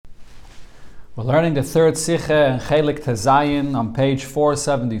We're learning the third Sicha and Likkutei on page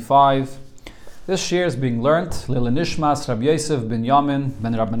 475. This year is being learnt Lil Nishmas Rabbi Yosef ben Yamin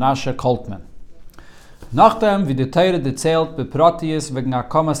ben Rabbi Menashe Koltman. Nachdem wie die Teire detailed beprotius wegen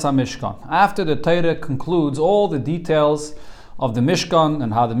Akamas Mishkan. After the Teire concludes all the details of the Mishkan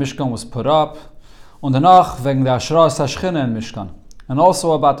and how the Mishkan was put up, und danach wegen der Ashras HaShchina in Mishkan, and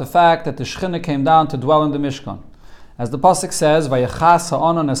also about the fact that the Shchina came down to dwell in the Mishkan. As the pasuk says, "Vayachas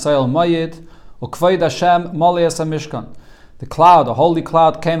ha'anan esayel mayid ukvayid Hashem malias Mishkan." The cloud, a holy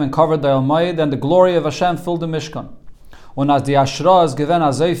cloud, came and covered the Almayid, and the glory of Hashem filled the Mishkan. Und as the Ashra is given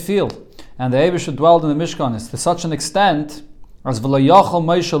as they feel, and the Eibusha dwelled in the Mishkan, is to such an extent as v'lo yachal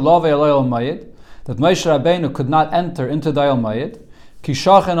Moshe love elay Almayid, that Moshe Rabbeinu could not enter into the Almayid, ki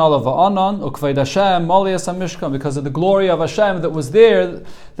shachen olav ha'anan ukvayid Hashem malias Mishkan, because of the glory of Hashem that was there,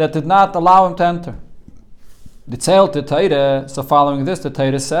 that did not allow him to enter. The Tzeil to Teire, so following this, the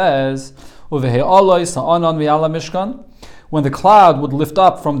Teire says, when the cloud would lift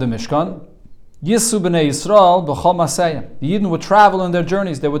up from the Mishkan, Yisu b'nei Yisrael b'chol maseyim. The Yidden would travel in their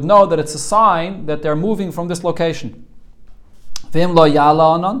journeys. They would know that it's a sign that they're moving from this location.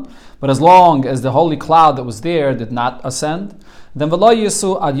 But as long as the holy cloud that was there did not ascend, then they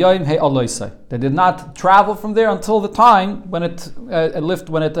did not travel from there until the time when it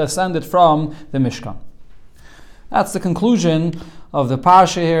ascended from the Mishkan. That's the conclusion of the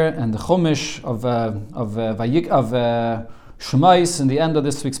parsha here and the chumash of Shemais in the end of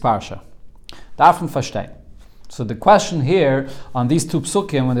this week's parsha. Darf man verstehen. So the question here on these two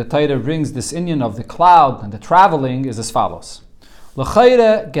psukim, when the Torah brings this inyan of the cloud and the traveling, is as follows: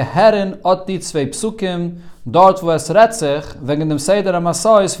 L'chayre geheren ot die zwei psukim dort wo es retzich wegen dem seder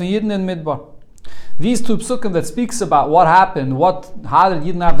hamasais von Yidden in Midbar. These two psukim that speaks about what happened, how did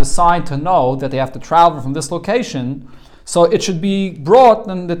Yidden have the sign to know that they have to travel from this location. So it should be brought,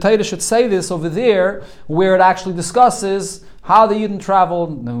 and the Torah should say this over there, where it actually discusses how the Yidden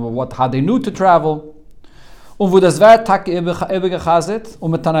traveled, and how they knew to travel. And in fact,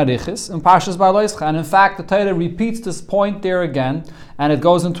 the Torah repeats this point there again, and it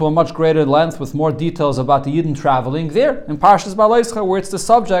goes into a much greater length with more details about the Yidden traveling there in Parshas Ba'aloischa, where it's the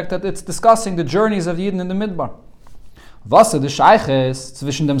subject that it's discussing the journeys of the Yidden in the Midbar. What's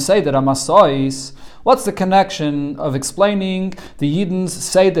the connection of explaining the Yidden's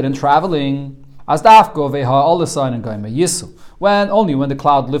Seder and traveling? Only when the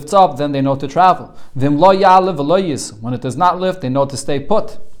cloud lifts up, then they know to travel. When it does not lift, they know to stay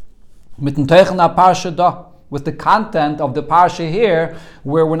put. With the content of the parsha here,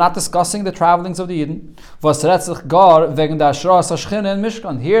 where we're not discussing the travelings of the Yidden.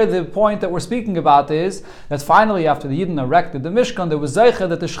 Here the point that we're speaking about is that finally after the Yidden erected the Mishkan, there was Zeicha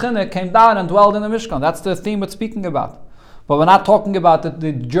that the Shechina came down and dwelled in the Mishkan. That's the theme we're speaking about. But we're not talking about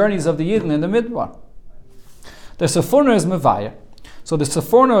the journeys of the Yidden in the Midbar. The Seforno is Mevaya. So the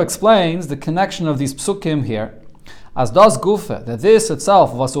Seforno explains the connection of these psukim here as das Gufe, that this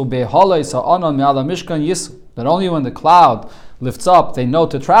itself was that only when the cloud lifts up they know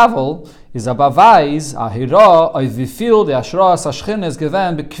to travel, is abavais ahira oivifil the ashras hashchin is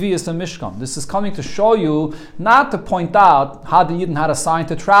given bekvius and Mishkan. This is coming to show you, not to point out how the Yidden had a sign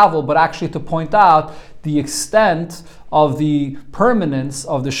to travel, but actually to point out the extent of the permanence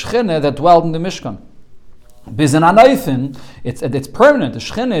of the Shechina that dwelled in the Mishkan. It's permanent. The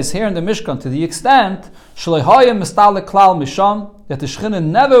Shechina is here in the Mishkan to the extent that the Shechina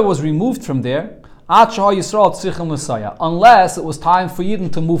never was removed from there unless it was time for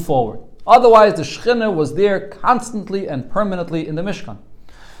Yidden to move forward. Otherwise, the Shechina was there constantly and permanently in the Mishkan.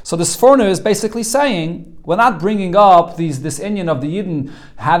 So the Sforno is basically saying, we're not bringing up this inyan of the Yidden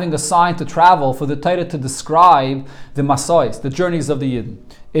having a sign to travel for the Torah to describe the Masais, the journeys of the Yidden.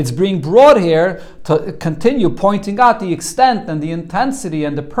 It's being brought here to continue pointing out the extent and the intensity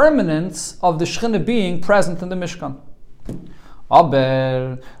and the permanence of the Shechina being present in the Mishkan.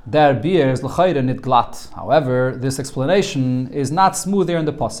 However, this explanation is not smooth here in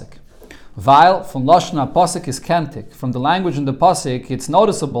the pasuk. Weil von Lashon pasuk is kentik. From the language in the pasuk, it's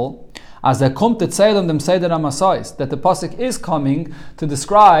noticeable as there kommt the Tzeilem dem Seder HaMasais, that the pasuk is coming to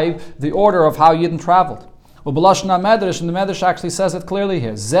describe the order of how Yidden traveled. Ubelashon HaMedrash, and the Medrash actually says it clearly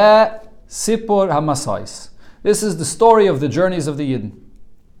here. Ze Sipur HaMasais. This is the story of the journeys of the Yidden.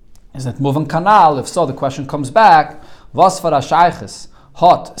 Is it moving kanal? If so, the question comes back. Was for Ashayches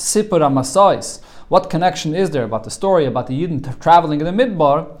hot Sipur HaMasais? What connection is there about the story about the Yidden traveling in the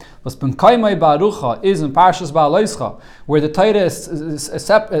Midbar? Was Benkaimai Barucha is in Parshas Ba'aleischa, where the Torah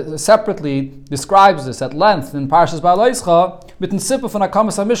separately describes this at length in Parshas Ba'aleischa, mit den Sippe von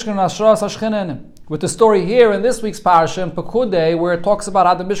Akamas HaMishkan Ashras HaShchina. With the story here in this week's Parsha in Pikudei, where it talks about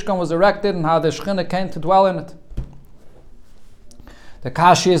how the Mishkan was erected and how the Shechina came to dwell in it. The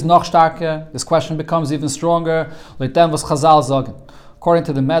Kashi is noch starker. This question becomes even stronger. Leitem was Chazal sagen. According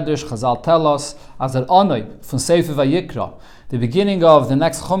to the Medrash, Chazal tell us as der Onay from Sefer Vayikra, the beginning of the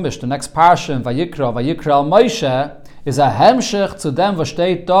next Chumash, the next Parsha in Vayikra al Moshe, is a hemshech zu dem was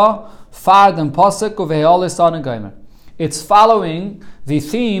steht da, far dem Pasuk of Ve'olis Anagaimer. It's following the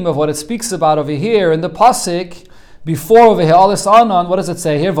theme of what it speaks about over here in the pasuk before Ve'olis Anan. What does it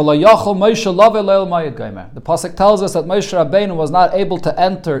say here? The pasuk tells us that Moshe Rabbeinu was not able to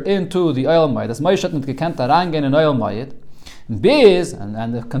enter into the Oil Mayit. As Moshe hat nicht gekannt reingehen in Oil Mayit.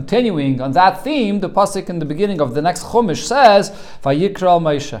 And continuing on that theme, the pasuk in the beginning of the next Chumash says, Vayikra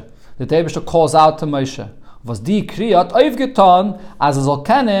Moshe. The Eibishter calls out to Moshe. Was die Kriyat aufgetan, as er soll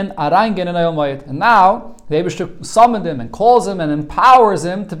kennen, reingehen in Oil Mayit. And now, the Eibishter summoned him and calls him and empowers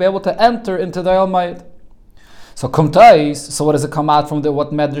him to be able to enter into the Oil Mayit. So what does it come out from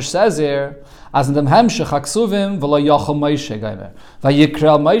what Medrash says here? As in the Hemshech Haksuvim v'lo Yachol Moshe Gaimer.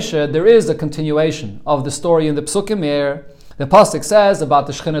 Vayikra Moshe, there is a continuation of the story in the Psukim here. The pasuk says about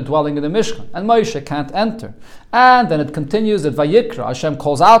the Shechina dwelling in the Mishkan, and Moshe can't enter. And then it continues that Vayikra, Hashem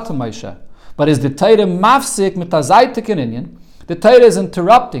calls out to Moshe. But is the Torah mafsik mit hazaytik inyan? The Torah is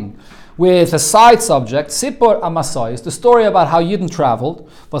interrupting with a side subject, Sipor Amasayis, the story about how Yidden traveled,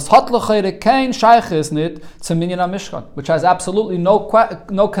 was Hatlachayre kein Shaychis nit to Minyan Mishkan, which has absolutely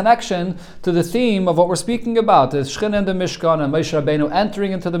no connection to the theme of what we're speaking about, the Shechina in the Mishkan and Moshe Rabbeinu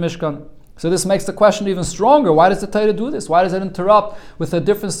entering into the Mishkan. So this makes the question even stronger. Why does the Torah do this? Why does it interrupt with a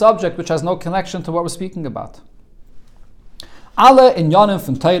different subject which has no connection to what we're speaking about? Alle inyanim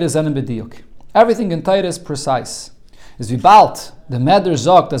von Torah sind bediuk. Everything in Torah is precise. Is vibalt the Medrash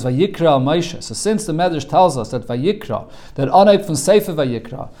sagt as Vayikra al Moshe. So since the Medrash tells us that Vayikra, that Onayb von Sefer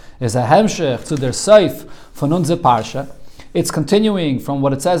Vayikra, is a hemshech to der Seif von unser Parsha, it's continuing from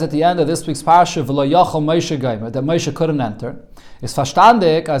what it says at the end of this week's Parsha, V'lo Yachol Moshe Gaimer, that Moshe couldn't enter. Is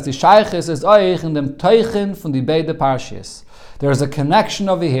verstandig as die Sheiches is euch in dem Teichen von die beide Parshias. There is a connection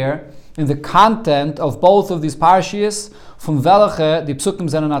over here in the content of both of these Parshias from welche die Psukim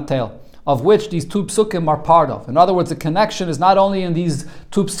sind an Atel, of which these two psukim are part of. In other words, the connection is not only in these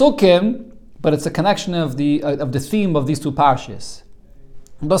two psukim, but it's a connection of the theme of these two parshias.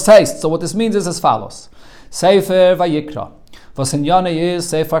 So what this means is as follows: Sefer Vayikra. Was in Yane is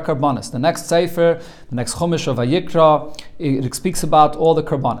Sefer Karbanis. The next Sefer, the next Chumash of Vayikra, it speaks about all the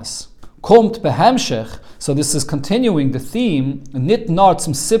Karbanis. Kommt behemshech. So this is continuing the theme, nit nur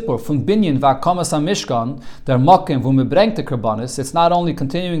zum Sippur von Binyan v'akamas HaMishkan, der Mokim wo me brengt the Karbanis. It's not only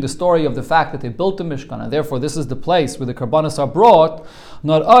continuing the story of the fact that they built the Mishkan, and therefore this is the place where the Karbanis are brought,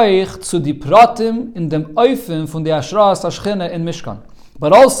 nor euch zu die Pratim in dem Eufen von der Ashras HaShchina in Mishkan.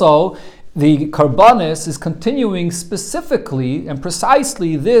 But also, the Karbanis is continuing specifically and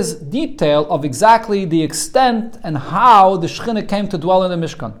precisely this detail of exactly the extent and how the Shechina came to dwell in the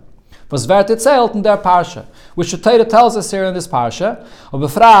Mishkan. Was wird erzählt in der Parsha, which the Torah tells us here in this Parsha, or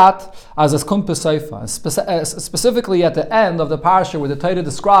befrat as es kommt beseifa, specifically at the end of the Parsha where the Torah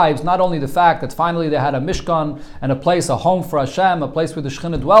describes not only the fact that finally they had a Mishkan and a place, a home for Hashem, a place where the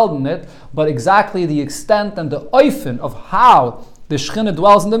Shechina dwelled in it, but exactly the extent and the oifen of how the Shechina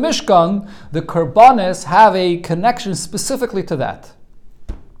dwells in the Mishkan, the Karbanis have a connection specifically to that.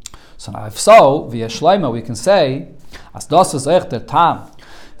 So now if so, via Shleima we can say, as das is echt der Tam.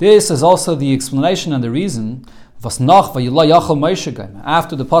 This is also the explanation and the reason after the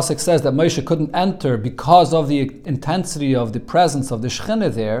pasuk says that Moshe couldn't enter because of the intensity of the presence of the Shechina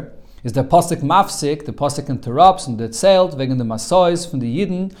there, is the pasuk mafsik, the pasuk interrupts and it sailed wegen the Masois from the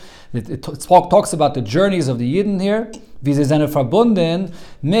Yidden. It talks about the journeys of the Yidden here,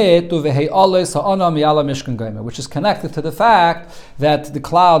 which is connected to the fact that the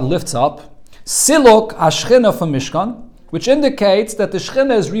cloud lifts up, siluk ashchina from Mishkan, which indicates that the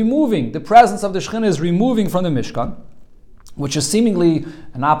Shechina is removing, the presence of the Shechina is removing from the Mishkan, which is seemingly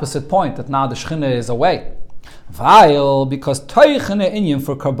an opposite point, that now the Shechina is away. While, because Toichene Inyan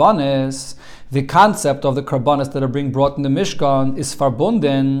for Karbanis, the concept of the Karbanis that are being brought in the Mishkan is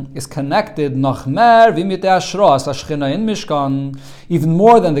verbunden, is connected noch mehr wie mit der Ashras Shechina in Mishkan, even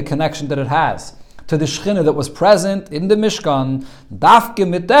more than the connection that it has to the Shechina that was present in the Mishkan, dafke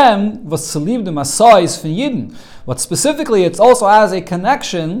mit dem was zu lieb dem Asais von Yidden. What specifically, it also has a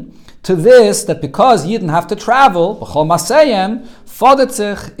connection to this, that because Yidden have to travel, b'chol masayim, fordert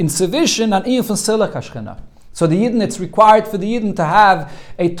sich in Sevishin an Iyun von Silach HaShechina. So the Yidden, it's required for the Yidden to have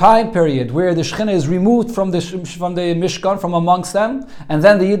a time period where the Shechina is removed from the Mishkan, from amongst them, and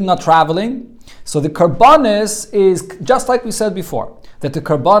then the Yidden are traveling. So the Karbanis is, just like we said before, that the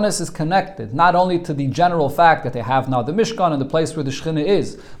Karbanis is connected not only to the general fact that they have now the Mishkan and the place where the Shechina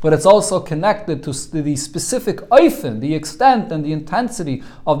is, but it's also connected to the specific oifen, the extent and the intensity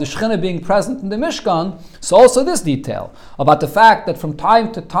of the Shechina being present in the Mishkan. So also this detail about the fact that from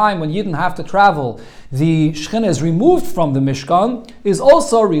time to time when Yidden have to travel, the Shechina is removed from the Mishkan, is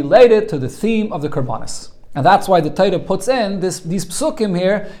also related to the theme of the Karbanis. And that's why the Torah puts in these psukim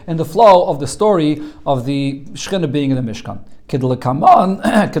here in the flow of the story of the Shechina being in the Mishkan. Kidlekaman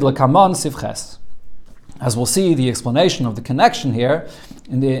Sichos. As we'll see, the explanation of the connection here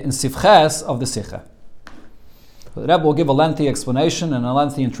in Sichos of the Sicha. The Rebbe will give a lengthy explanation and a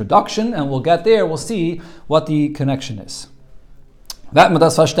lengthy introduction, and we'll get there, we'll see what the connection is.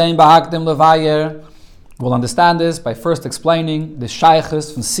 We'll understand this by first explaining the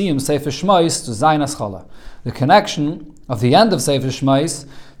Sichos from Siyum Sefer Shmos to Zayin Aschala, the connection of the end of Sefer Shmos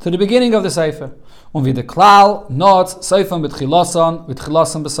to the beginning of the Sefer. Wie the klal not Seifan b'tchilasan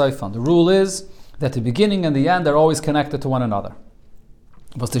b'seifan. The rule is that the beginning and the end are always connected to one another.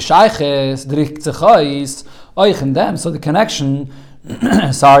 Was the Sichos dricht sich aus euch in them. So the connection,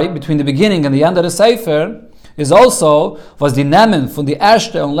 between the beginning and the end of the Sefer is also, was die Namen von die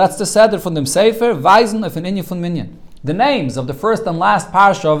erste und letzte Seder von dem Sefer weisen auf ein Inyan von Minyan. The names of the first and last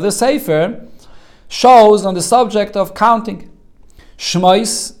parsha of the Sefer shows on the subject of counting.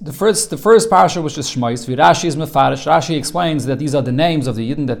 Shmos, the first parsha, which is Shmos, Rashi is mefarish. Rashi explains that these are the names of the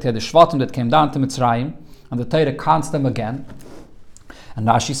Yidden, that had the Shvatim that came down to Mitzrayim, and the Torah counts them again. And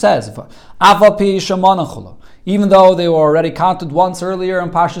Rashi says, even though they were already counted once earlier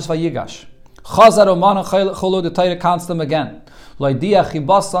in Parshas Vayigash, the Torah counts them again.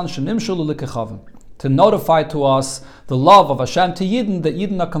 To notify to us the love of Hashem to Yidden, that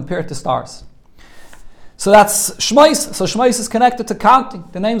Yidden are compared to stars. So that's Shmos. So Shmos is connected to counting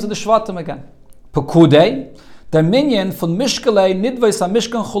the names of the Shvatim again. Pikudei, the minyan von Mishkalei nidveis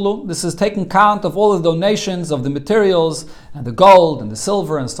Mishkan chulu. This is taking count of all the donations of the materials and the gold and the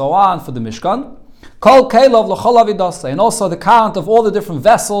silver and so on for the Mishkan. Kol keilav l'chol avidasa, and also the count of all the different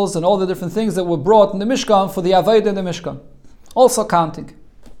vessels and all the different things that were brought in the Mishkan for the Avodah in the Mishkan. Also counting.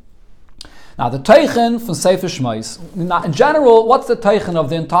 Now the teichen from Sefer Shmos. Now in general, what's the teichen of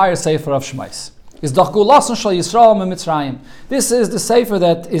the entire Sefer of Shmos? Is Doch Gulason Shal Yisrael Mitzrayim. This is the Sefer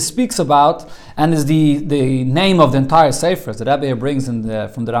that it speaks about and is the name of the entire Sefer, as the Rebbe brings from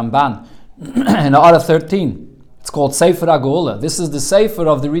the Ramban in Ara 13. It's called Sefer HaGeula. This is the Sefer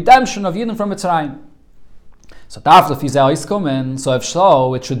of the redemption of Yidden from Mitzrayim. So if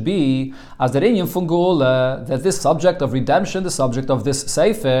so, it should be as the Inyan von Geula, that this subject of redemption, the subject of this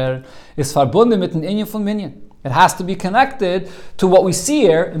Sefer, is verbunden mit dem Inyan von Minyan. It has to be connected to what we see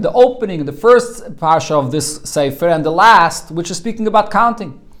here in the opening, the first parsha of this Sefer, and the last, which is speaking about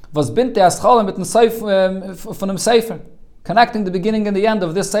counting. Was binte aschala mit dem Sefer von dem Sefer, connecting the beginning and the end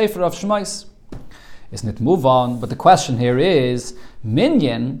of this Sefer of Shmos. It's not move on, but the question here is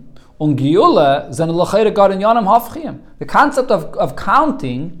Minyan und Geula sind l'chayre gar in yanam hafchiyim. The concept of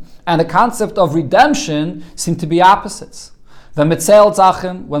counting and the concept of redemption seem to be opposites. When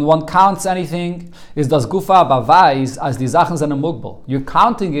one counts anything, is das gufa bavais as die Sachen sind mugbal. You're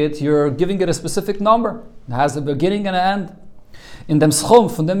counting it, you're giving it a specific number. It has a beginning and an end. In dem schum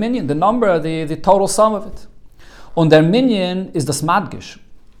von der minyan, the number, the total sum of it. Und der minyan is das madgish.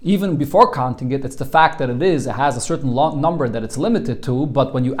 Even before counting it, it's the fact that it has a certain number that it's limited to,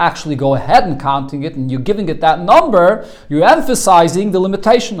 but when you actually go ahead and counting it and you're giving it that number, you're emphasizing the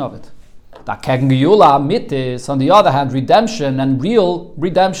limitation of it. On the other hand, redemption and real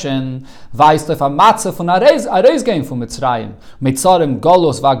redemption weist auf a Matze von Areisgehen von Mitzrayim, Mitzarim,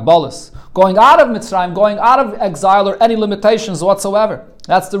 Golos, Vagbolos, going out of Mitzrayim, going out of exile or any limitations whatsoever.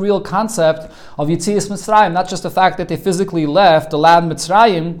 That's the real concept of Yitzias Mitzrayim, not just the fact that they physically left the land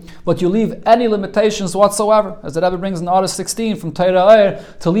Mitzrayim, but you leave any limitations whatsoever. As the Rebbe brings in Orah 16 from Torah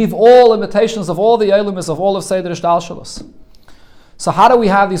to leave all limitations of all the elements of all of Seder Ishtalshalos. So how do we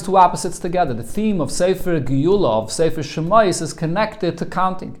have these two opposites together? The theme of Sefer Geula, of Sefer Shmos, is connected to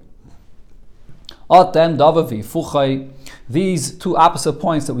counting. These two opposite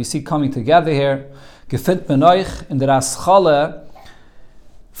points that we see coming together here, gefindt men euch in der Aschale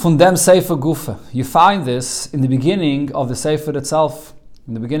von dem Sefer Gufa. You find this in the beginning of the Sefer itself,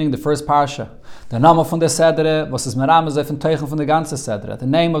 in the beginning, the first parsha. The name von der Sedre, was es Meram ist auf den Teichen von der ganzen Sedre. The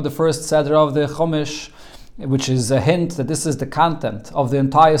name of the first Sedre of the Chumash which is a hint that this is the content of the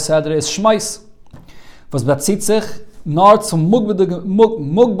entire Seder, is Shmais. Was bezieht sich nur zum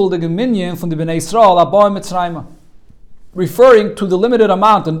mugbeldige Minyan von den Bnei Yisrael aboi Mitzrayim, referring to the limited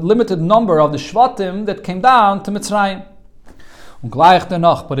amount and limited number of the Shvatim that came down to Mitzrayim. Und gleich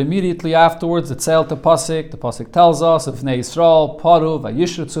danach, but immediately afterwards, the Pasuk tells us of Bnei Yisrael, Paru,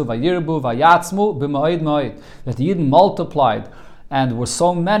 Vayishritzu, Vayirbu, Vayatzmu, B'ma'id Ma'id, that the Yidden multiplied and were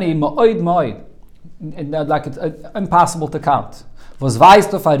so many, Ma'id Ma'id, like it's impossible to count. Was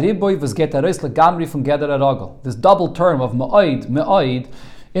weißt auf Ariboy, was geht Gamri from Geder Aragel. This double term of Ma'id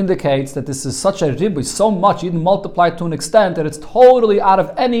indicates that this is such a riboy, so much, Yidden multiplied to an extent that it's totally out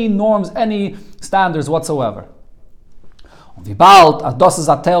of any norms, any standards whatsoever. Wie bald, das ist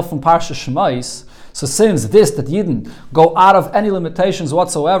a tale from Parsha Shemais, so since this, that Yidden go out of any limitations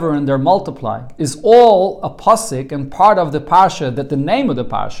whatsoever and they're multiplying, is all a pasuk and part of the Parsha, that the name of the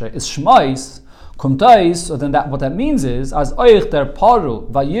Parsha is Shemais, Kumtais, so then what that means is, as Oich der Paru,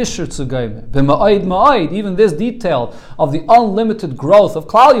 Vayishir Tzugaime, B'ma'id Ma'id, even this detail of the unlimited growth of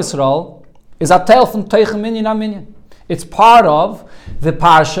Klal Yisrael is a tale from Teichem Minyan HaMinyan. It's part of the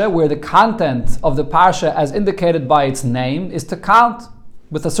Parsha, where the content of the Parsha, as indicated by its name, is to count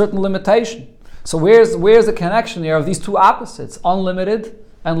with a certain limitation. So where's the connection here of these two opposites, unlimited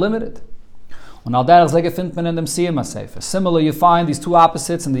and limited? Und al derech zege findet man in dem Siyum Sefer. Similarly, you find these two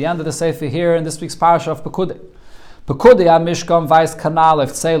opposites in the end of the Sefer here in this week's Parsha of Pikudei. Pikudei a Mishkan weiß kanal ef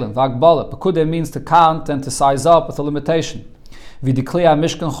zählen, vagbala. Pikudei means to count and to size up with a limitation. Wie die Kli a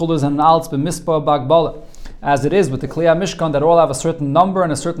Mishkan chulus and alts b'mispar bagbala. As it is with the Kliyah Mishkan, that all have a certain number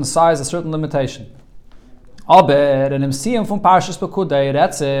and a certain size, a certain limitation. Aber in dem Siyum from Parshas Pikudei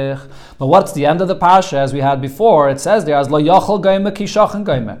retzich. But what's the end of the Parsha? As we had before, it says there, as lo yachol goyme ki shachen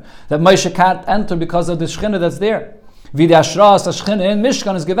goyme, that Moshe can't enter because of the Shechina that's there. Wie the Ashras, the Shechina in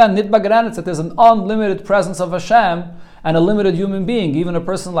Mishkan is given, nit bagrenetz, that there's an unlimited presence of Hashem and a limited human being. Even a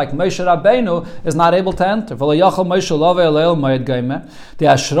person like Moshe Rabbeinu is not able to enter. The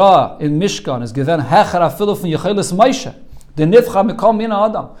Ashra in Mishkan is given hecher afilu from Yechelis Moshe, the nifcha mikol min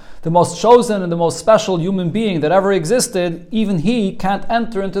Adam, the most chosen and the most special human being that ever existed. Even he can't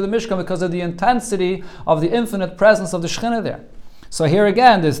enter into the Mishkan because of the intensity of the infinite presence of the Shechina there. So here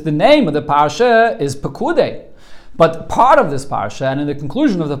again, the name of the parsha is Pikudei. But part of this parsha, and in the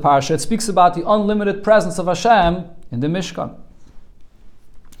conclusion of the parsha, it speaks about the unlimited presence of Hashem in the Mishkan.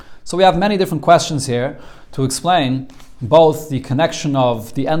 So we have many different questions here to explain both the connection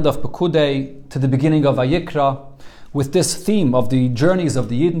of the end of Pikudei to the beginning of Vayikra, with this theme of the journeys of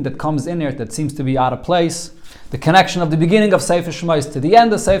the Yidden that comes in here that seems to be out of place, the connection of the beginning of Sefer Shmais to the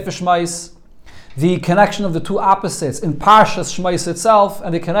end of Sefer Shmais, the connection of the two opposites in Parshas Shmais itself,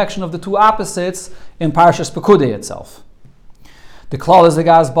 and the connection of the two opposites in Parshas Pikudei itself. The klal is the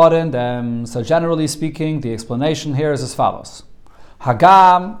gas button. So generally speaking, the explanation here is as follows.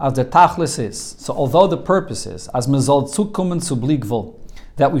 Hagam, as the tachlis is, so although the purpose is, as mezol zukommen zu bli gvul,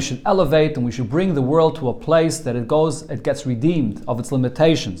 that we should elevate and we should bring the world to a place that it gets redeemed of its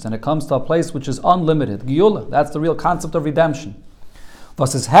limitations, and it comes to a place which is unlimited. Geula, that's the real concept of redemption.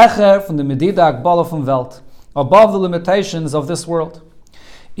 Was is hecher from the medida akbala from Welt, above the limitations of this world.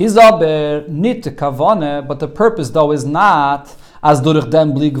 Is aber nit kavane, but the purpose though is not as durch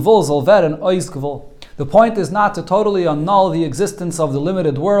dem bli gvul soll werden ois gvul. The point is not to totally annul the existence of the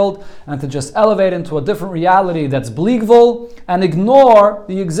limited world and to just elevate into a different reality that's bli gvul and ignore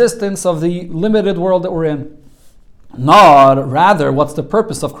the existence of the limited world that we're in. Nor, rather, what's the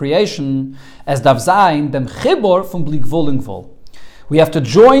purpose of creation? As dav zayin dem chibor from bli gvul in gvul. We have to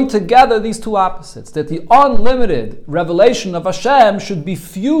join together these two opposites, that the unlimited revelation of Hashem should be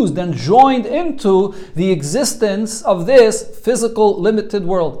fused and joined into the existence of this physical limited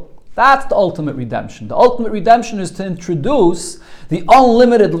world. That's the ultimate redemption. The ultimate redemption is to introduce the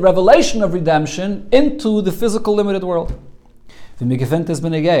unlimited revelation of redemption into the physical limited world.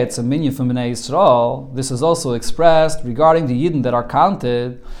 This is also expressed regarding the Yidden that are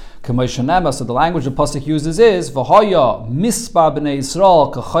counted. So the language the pasuk uses is V'hoya mispar b'nei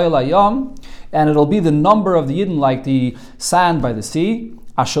Yisrael k'choyel hayam, and it'll be the number of the Yidden like the sand by the sea,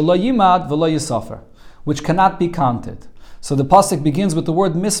 asher lo yimad v'lo yisafer, which cannot be counted. So the pasuk begins with the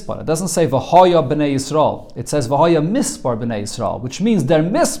word mispar. It doesn't say V'hoya b'nei Yisrael. It says V'hoya mispar b'nei Yisrael, which means they're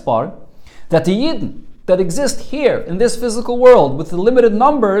mispar, that the Yidden that exist here in this physical world with the limited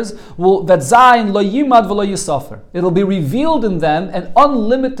numbers will vatzayin lo yimad v'lo yisafer. It'll be revealed in them an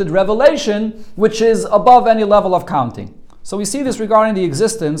unlimited revelation which is above any level of counting. So we see this regarding the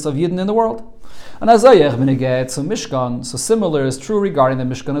existence of Yidden in the world. And as Mishkan, so similar is true regarding the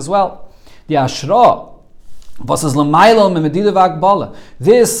Mishkan as well. The Ashra, was is l'maylo memedida v'akbala.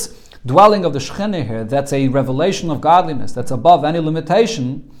 This dwelling of the Shekhinah here, that's a revelation of godliness, that's above any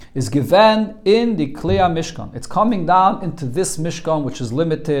limitation, is given in the Kliya Mishkan. It's coming down into this Mishkan, which is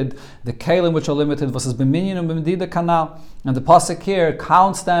limited, the Kalim which are limited, versus B'minyan and B'medida Kanal. And the Pasuk here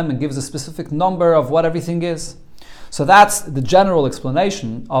counts them and gives a specific number of what everything is. So that's the general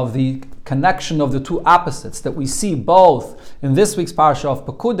explanation of the connection of the two opposites that we see both in this week's parasha of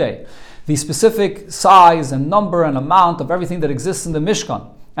Pikudei, the specific size and number and amount of everything that exists in the Mishkan,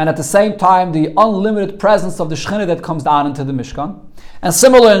 and at the same time the unlimited presence of the Shekhinah that comes down into the Mishkan. And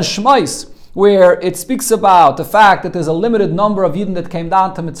similar in Shmos, where it speaks about the fact that there's a limited number of Yidden that came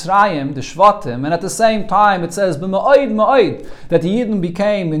down to Mitzrayim, the Shvatim, and at the same time it says B'ma'od that the Yidden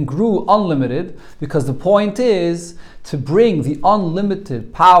became and grew unlimited, because the point is to bring the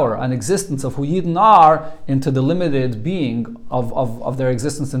unlimited power and existence of who Yidden are into the limited being of their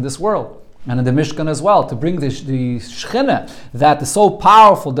existence in this world. And in the Mishkan as well, to bring the Shekhinah that is so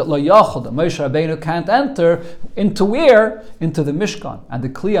powerful that Lo Yachol, that Moshe Rabbeinu can't enter, into where? Into the Mishkan and the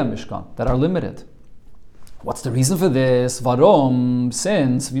Kliya Mishkan that are limited. What's the reason for this? Varom,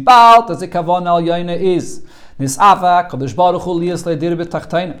 since Vibalt, as the Kavan al Yaina is Nisava, Kadosh Baruch Hu Liyas Leidir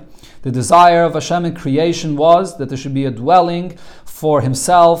B'Tachtaina. The desire of Hashem in creation was that there should be a dwelling for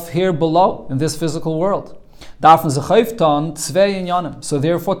Himself here below in this physical world. So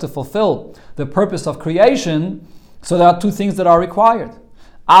therefore, to fulfill the purpose of creation, so there are two things that are required.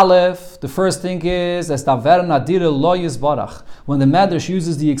 Aleph, the first thing is, when the Medrash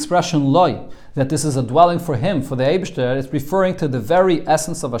uses the expression loy, that this is a dwelling for him, for the Eibishter, it's referring to the very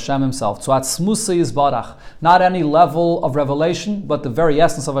essence of Hashem Himself. So atzmusa yizbarach, not any level of revelation, but the very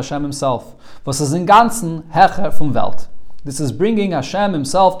essence of Hashem Himself. Was ist im Ganzen Hecher vom Welt. This is bringing Hashem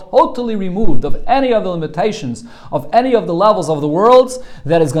Himself totally removed of any of the limitations, of any of the levels of the worlds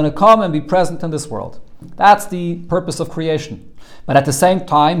that is going to come and be present in this world. That's the purpose of creation. But at the same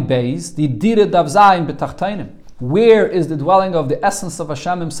time, Beis, the Dire Davzayin B'Tachtainim. Where is the dwelling of the essence of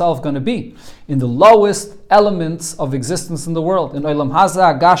Hashem Himself going to be? In the lowest elements of existence in the world. In Olam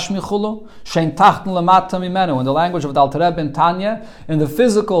Haza Gashmi Chulu, Shein Tachten Lamata Mimenu. In the language of the Alter Rebbe and Tanya, in the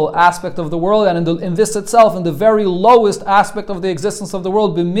physical aspect of the world, and in this itself, in the very lowest aspect of the existence of the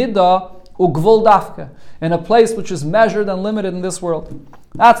world, B'mida Ugvul Dafka, in a place which is measured and limited in this world.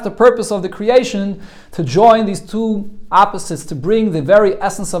 That's the purpose of the creation, to join these two opposites, to bring the very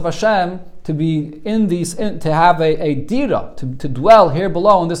essence of Hashem to be in these, to have a dira, to dwell here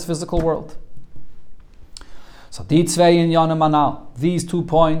below in this physical world. So these two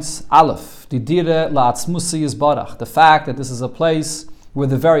points, Aleph, the dira la'atzmusi yizbarach, the fact that this is a place where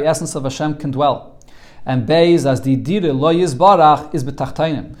the very essence of Hashem can dwell. And Beis, as the dira lo yizbarach, is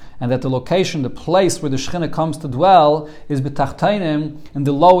b'tachtainim, and that the location, the place where the Shekhinah comes to dwell, is b'tachtainim, in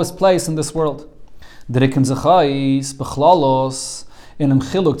the lowest place in this world. Drikken zechais b'chlalos in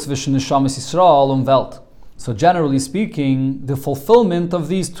chiluk zwischen neshamas Yisrael und Welt. So generally speaking, the fulfillment of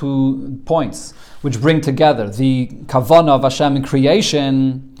these 2 points, which bring together the kavanah of Hashem in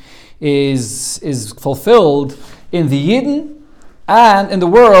creation, is fulfilled in the Yidden and in the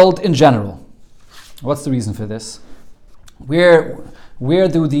world in general. What's the reason for this? Where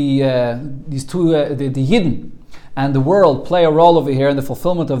do these two the Yidden and the world play a role over here in the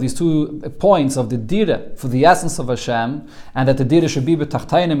fulfillment of these 2 points of the dira for the essence of Hashem, and that the dira should be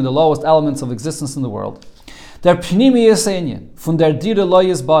b'tachtainim, in the lowest elements of existence in the world? Der pnimi yisenyin von der dira lo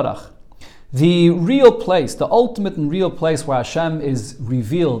yizbarach. The real place, the ultimate and real place where Hashem is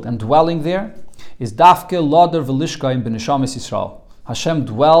revealed and dwelling there, is dafke loder v'lishkaim b'neshamas Yisrael. Hashem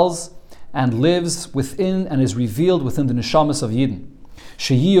dwells and lives within and is revealed within the neshamas of Yidden.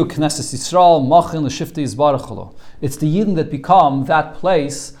 Sheyiu Knesset Yisrael Machin L'Shifti Yizbaracholo. It's the Yidden that become that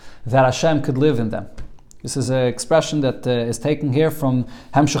place that Hashem could live in them. This is an expression that is taken here from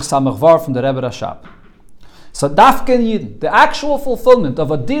Hemshech Samach Var, from the Rebbe Rashab. So Dafken Yidden, the actual fulfillment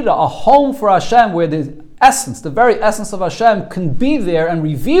of a dira, a home for Hashem, where the essence, the very essence of Hashem can be there and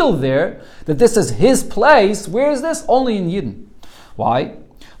revealed there, that this is His place. Where is this? Only in Yidden. Why?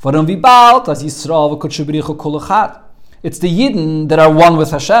 It's the Yidden that are one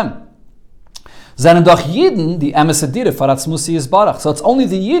with Hashem. Seinen doch Yidden, die emesedire faratzmusi yizbarach. So it's only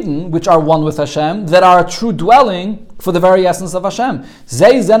the Yidden which are one with Hashem that are a true dwelling for the very essence of Hashem.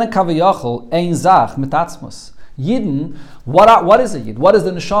 Zei zene kaviyachol ein zach mitatzmus. Yidden, what is a Yid? What is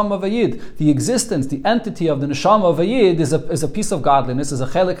the neshama of a Yid? The existence, the entity of the neshama of a Yid is a piece of godliness, is a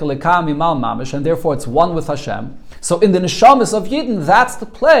chelik lekam imal mamish, and therefore it's one with Hashem. So in the neshamas of Yidden, that's the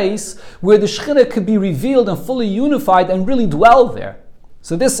place where the Shekhinah could be revealed and fully unified and really dwell there.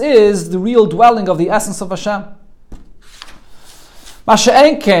 So this is the real dwelling of the essence of Hashem.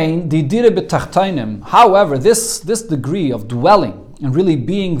 However, this degree of dwelling and really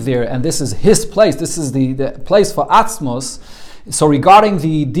being there, and this is his place, this is the place for Atzmos. So regarding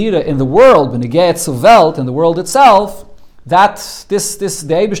the Dira in the world, when Welt, in the world itself, that the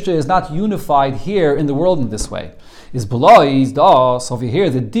Eibishter is not unified here in the world in this way. Is below is das over here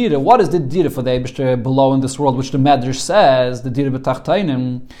the Dira. What is the Dira for the Eibishter below in this world, which the Medrash says the Dira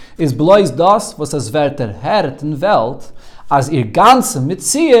betachteinem is below is das was as werter herten Welt as ihr ganze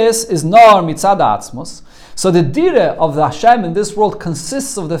Mitzias is nor mitzad Atzmos. So the Dira of the Hashem in this world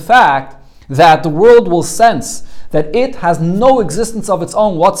consists of the fact that the world will sense that it has no existence of its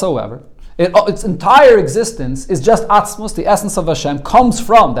own whatsoever. Its entire existence is just Atzmos, the essence of Hashem, comes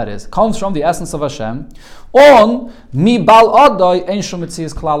from the essence of Hashem. On mi bal adai ein shum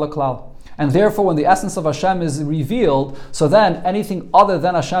mitzias klal klal. And therefore, when the essence of Hashem is revealed, so then anything other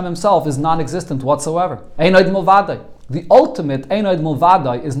than Hashem himself is non-existent whatsoever. Einoid mulvadai. The ultimate Einoid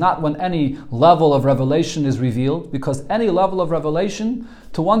mulvadai is not when any level of revelation is revealed, because any level of revelation,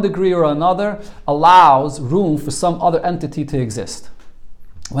 to one degree or another, allows room for some other entity to exist.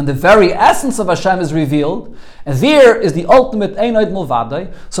 When the very essence of Hashem is revealed, and there is the ultimate Einoid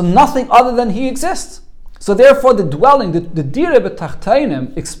mulvadai, so nothing other than He exists. So therefore the dwelling, the Dira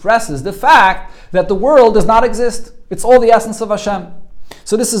betachteinem, expresses the fact that the world does not exist. It's all the essence of Hashem.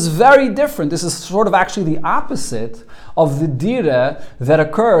 So this is very different. This is sort of actually the opposite of the Dira that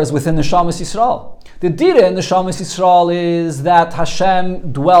occurs within the Neshamas Yisrael. The Dira in the Neshamas Yisrael is that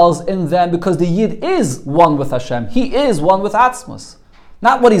Hashem dwells in them because the Yid is one with Hashem. He is one with Atzmos.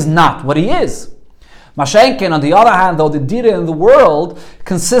 Not what he's not, what he is. Mashenkin, on the other hand, though, the Dira in the world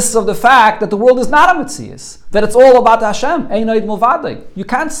consists of the fact that the world is not a Metzias, that it's all about Hashem. Einoid mulvadai. You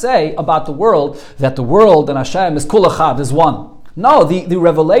can't say about the world that the world and Hashem is kul echad, is one. No, the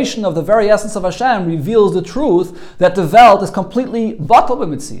revelation of the very essence of Hashem reveals the truth that the Welt is completely batal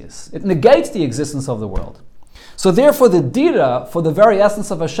b'Metzias. It negates the existence of the world. So therefore the Dira, for the very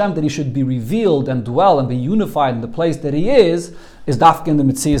essence of Hashem, that He should be revealed and dwell and be unified in the place that He is dafke in the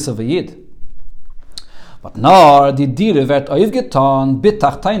Metzias of a Yid. But nor the Dira wird aufgetan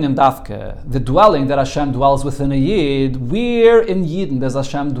bitachteinem dafke, the dwelling that Hashem dwells within a Yid. Where in Yidden does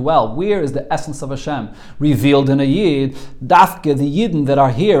Hashem dwell? Where is the essence of Hashem revealed in a Yid? Dafke, the Yidden that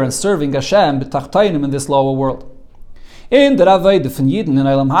are here and serving Hashem bitachteinem in this lower world. In the Ravayde von Yidden in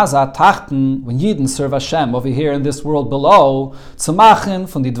Eilam Haza tachten, when Yidden serve Hashem over here in this world below, zu machen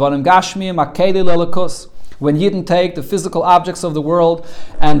von die Dvarim Gashmiyim akedi lelakus. When Yidden take the physical objects of the world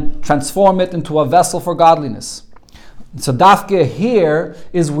and transform it into a vessel for godliness. So dafke here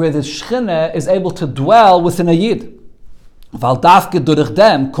is where the Shechina is able to dwell within a Yid. Weil dafke durch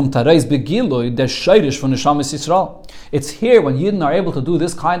dem kommt reis begilui der Sheirish von Neshamas Yisrael. It's here when Yidden are able to do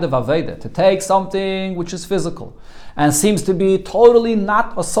this kind of Aveda, to take something which is physical and seems to be totally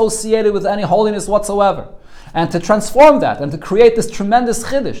not associated with any holiness whatsoever, and to transform that and to create this tremendous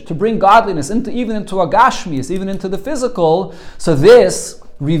chiddush, to bring godliness even into a gashmias, even into the physical. So this,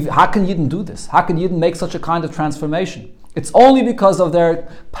 how can Yidden do this? How can Yidden make such a kind of transformation? It's only because of their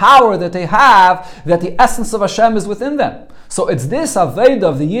power that they have, that the essence of Hashem is within them. So it's this Aveda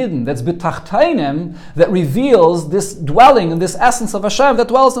of the Yidden that's betachteinem that reveals this dwelling and this essence of Hashem that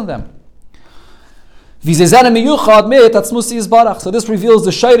dwells in them. So this reveals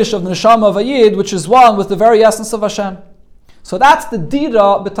the Sheirish of the Neshama of a Yid, which is one with the very essence of Hashem. So that's the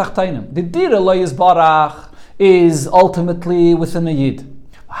Dira betachteinem. The Dira lo yizbarach is ultimately within a Yid.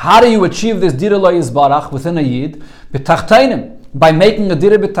 How do you achieve this Dira lo yizbarach within a Yid? Betachteinem. By making a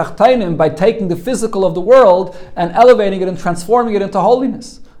Dira betachteinem, by taking the physical of the world and elevating it and transforming it into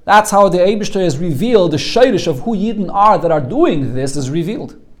holiness. That's how the Eibishter is revealed. The Sheirish of who Yidden are that are doing this is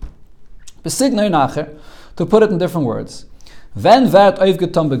revealed. To put it in different words, when wird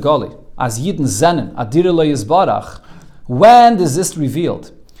aufgetan begoli, as Yidden zennen, adira lo yizbarach, when is this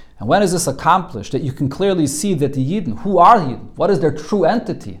revealed? And when is this accomplished? That you can clearly see that the Yidden, who are Yidden? What is their true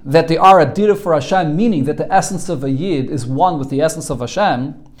entity? That they are a Dira for Hashem, meaning that the essence of a Yid is one with the essence of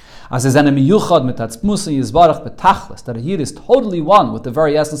Hashem. As is enemy yuchad mit atzmus yizbarach betachlis, that a Yid is totally one with the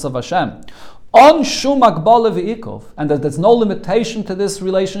very essence of Hashem. On shum akbala ve'ikov, and that there's no limitation to this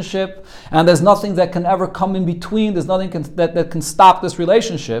relationship, and there's nothing that can ever come in between. There's nothing that can stop this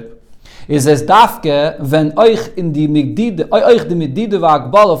relationship. Is as dafke when euch in die medide euch die medide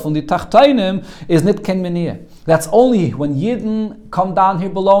va'akbala von die tachteinem is nit ken menia. That's only when Yidden come down here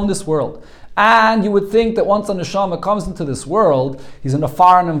below in this world. And you would think that once a neshama comes into this world, he's in a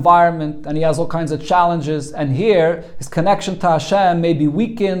foreign environment and he has all kinds of challenges, and here his connection to Hashem may be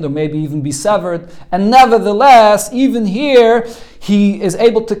weakened or maybe even be severed, and nevertheless, even here, he is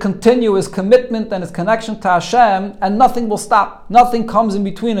able to continue his commitment and his connection to Hashem, and nothing will stop. Nothing comes in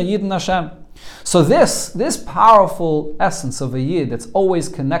between a Yid and Hashem. So this powerful essence of a Yid that's always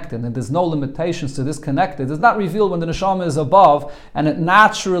connected, and there's no limitations to this connected, is not revealed when the neshama is above and it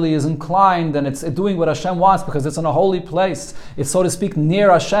naturally is inclined and it's doing what Hashem wants because it's in a holy place. It's, so to speak,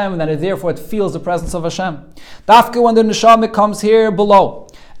 near Hashem, and therefore it feels the presence of Hashem. Dafka when the neshama comes here below.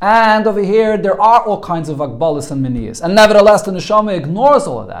 And over here, there are all kinds of akbalis and miniyas. And nevertheless, the neshama ignores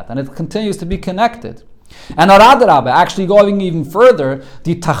all of that, and it continues to be connected. And Aradarabbe, actually going even further,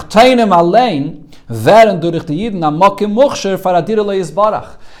 the tachteinem allein werden durch die Yidden amakim muchsher faradire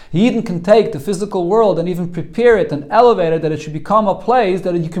leisbarach. Yidden can take the physical world and even prepare it and elevate it that it should become a place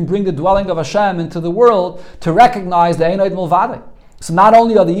that you can bring the dwelling of Hashem into the world to recognize the Einoid Mulvade. So not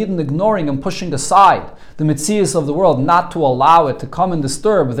only are the Yidden ignoring and pushing aside the mitzias of the world, not to allow it to come and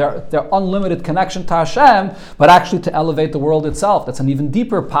disturb their unlimited connection to Hashem, but actually to elevate the world itself. That's an even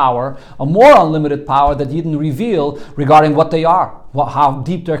deeper power, a more unlimited power that Yidden reveal regarding what they are, how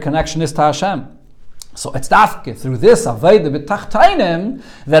deep their connection is to Hashem. So it's dafke through this Aveda b'tachtainim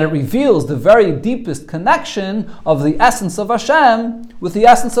that it reveals the very deepest connection of the essence of Hashem with the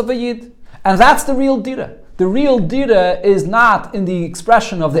essence of a Yid. And that's the real dira. The real dira is not in the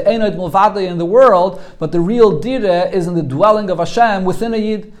expression of the Einoid Mulvade in the world, but the real dira is in the dwelling of Hashem within a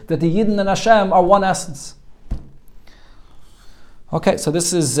Yid, that the Yidden and Hashem are one essence. Okay, so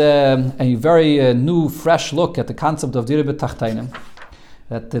this is a very new, fresh look at the concept of dira b'tachtainim.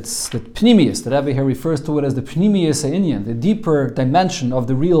 That it's the pnimius, that Rebbe here refers to it as the pnimius ha'inyan, the deeper dimension of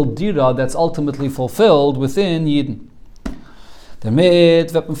the real dira that's ultimately fulfilled within Yidden.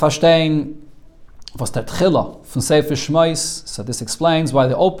 Damit wird man verstehen, was der Tchila von Sefer Shmois. So this explains why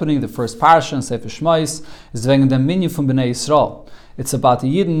the opening, the first parsha in Sefer Shmois, is wegen dem Minyan von Bnei Yisrael. It's about the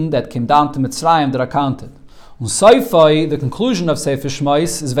Yidden that came down to Mitzrayim that are counted. Und Seifai, the conclusion of Sefer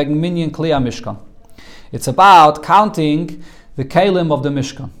Shmois, is wegen Minyan Kli HaMishkan. It's about counting the Kalim of the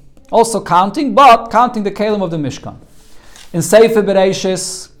Mishkan. Also counting, but counting the Kalim of the Mishkan. In Sefer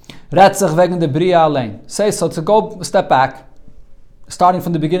Bereishis, redt sich wegen der Bria allein. So to go a step back, starting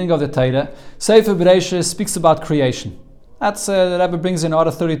from the beginning of the Torah, Sefer Bereishis speaks about creation. That's the Rebbe brings in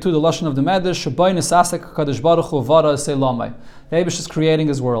order 32, the Lashon of the Medrash, Shaboy Nesasek HaKadosh Baruch Hu Vara Selamai. The Eibush is creating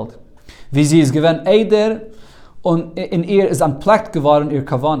his world. Wie sie is given Eider, und in ihr is unplugged geworden ihr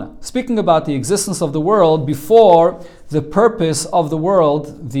Kavana. Speaking about the existence of the world before the purpose of the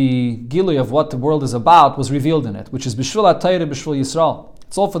world, the gilui of what the world is about, was revealed in it, which is Bishvil HaTorah, Bishvil Yisrael.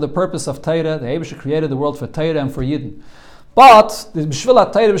 It's all for the purpose of Torah. The Eibush created the world for Torah and for Yidden. But the Bishvil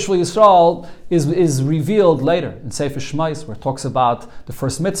HaTorah, Bishvil Yisrael is revealed later in Sefer Shmois, where it talks about the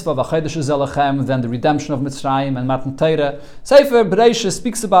first mitzvah, V'chedesh Zelachem, then the redemption of Mitzrayim and Matan Torah. Sefer Bereishis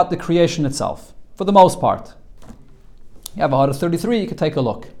speaks about the creation itself, for the most part. You have a Hara 33, you can take a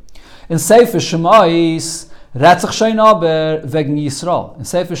look. In Sefer Shmois, Retzach Shein Aber wegen Yisrael. In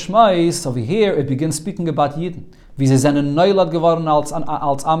Sefer Shmois, over here, it begins speaking about Yidden. Wie sie seinen Neulad geworden als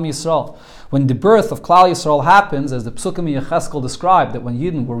Am Yisrael. When the birth of Klal Yisrael happens, as the Psukim in Yecheskel described, that when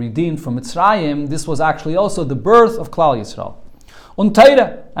Yidden were redeemed from Mitzrayim, this was actually also the birth of Klal Yisrael. Und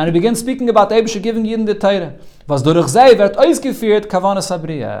Torah, and it begins speaking about Eibusha giving Yidden the Torah. Was durch sie wird ausgeführt Kavanas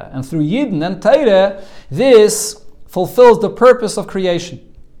Abriya. And through Yidden and Torah, this fulfills the purpose of creation.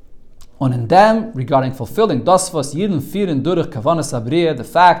 And in them, regarding fulfilling das was Yidden führen durch Kavanas Abriya, the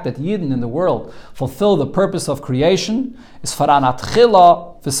fact that Yidden in the world fulfill the purpose of creation, is faranat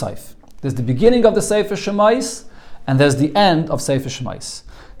chila v'saif. There's the beginning of the Sefer Shemais, and there's the end of Sefer Shemais.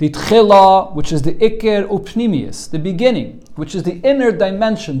 The tchila, which is the iker upnimius, the beginning, which is the inner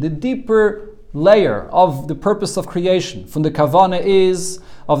dimension, the deeper layer of the purpose of creation. From the kavana is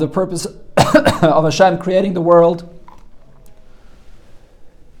of the purpose of Hashem creating the world.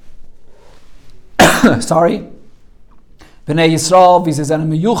 Sorry. Bnei Yisrael v'zizan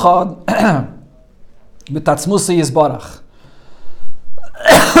miyuchad b'tatzmusi yizbarach.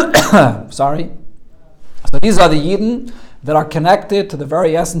 Sorry. So these are the Yidden that are connected to the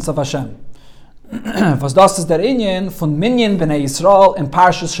very essence of Hashem. Was das ist der Inyan von Minyan Bnei Yisrael in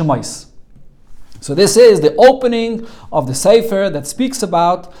Parshas Shemais. So this is the opening of the Sefer that speaks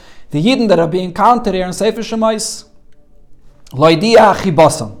about the Yidden that are being counted here in Sefer Shemais. Loidia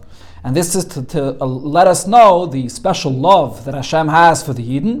chibasan. And this is to let us know the special love that Hashem has for the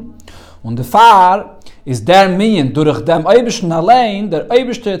Yidden. Und the far is der Minyan durch dem Eibishten allein, der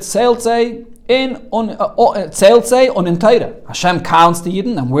Eibishter zählt sie in Torah. Hashem counts the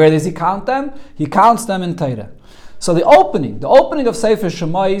Yidden, and where does He count them? He counts them in Torah. So the opening of Sefer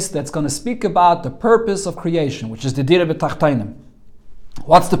Shemais, that's going to speak about the purpose of creation, which is the Dira B'Tachtainim.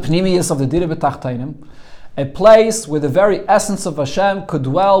 What's the pnimius of the Dira B'Tachtainim? a place where the very essence of Hashem could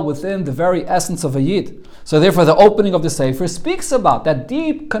dwell within the very essence of a Yid. So therefore the opening of the Sefer speaks about that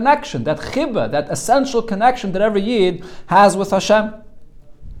deep connection, that chibah, that essential connection that every Yid has with Hashem.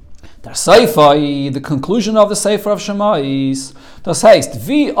 Der Sefer, the conclusion of the Sefer of Shema is, das heißt,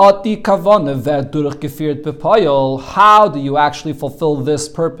 wie hat die Kavane wird durchgeführt bepayel? How do you actually fulfill this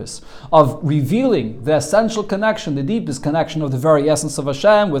purpose of revealing the essential connection, the deepest connection of the very essence of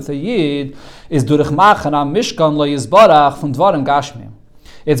Hashem with a Yid, is durch machen am Mishkan lo yizbarach von dvarim gashmim.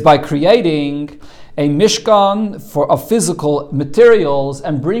 It's by creating a Mishkan of physical materials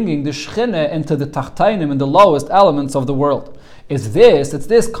and bringing the Shechina into the Tachtainim, in the lowest elements of the world. It's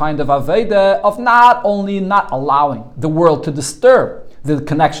this kind of Aveda of not only not allowing the world to disturb the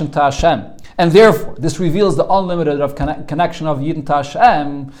connection to Hashem, and therefore this reveals the unlimited of connection of Yidden to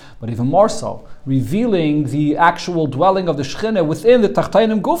Hashem, but even more so, revealing the actual dwelling of the Shechina within the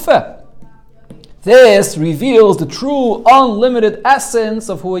Tachtainim Gufa. This reveals the true unlimited essence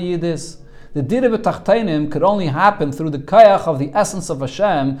of who a Yid is. The Dira b'Tachtainim could only happen through the kayach of the essence of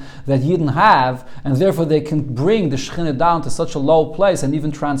Hashem that Yidden have, and therefore they can bring the Shechina down to such a low place and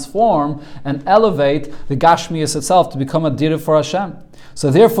even transform and elevate the Gashmias itself to become a Dira for Hashem. So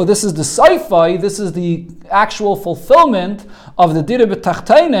therefore this is the Saifai, this is the actual fulfillment of the Dira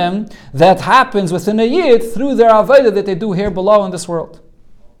b'Tachtainim that happens within a Yid through their Aveda that they do here below in this world.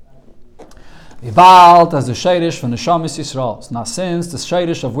 Bald as the Sheirish from the Neshamas Yisrael. Now, since the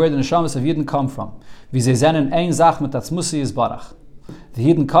Sheirish of where the Neshamas of Yidden come from, wie sie zenen ein Zach mit Atzmusi Yisbarach. The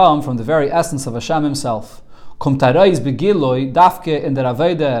Yidden come from the very essence of Hashem Himself. Kommt Reis begiloi dafke in der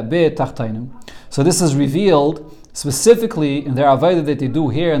Aveda be Tachtainim. So this is revealed specifically in their Aveda that they do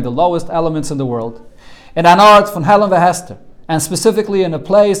here in the lowest elements in the world, in an art von Helen v'Hester, and specifically in a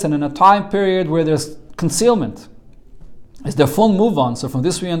place and in a time period where there's concealment. Is their full move on. So from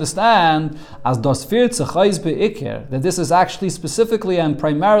this we understand as das be'ikir, that this is actually specifically and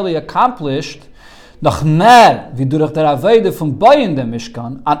primarily accomplished noch mehr wie durch der Aveda von Bayin der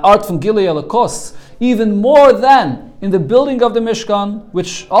Mishkan, an art von Gilui Elikos, even more than in the building of the Mishkan,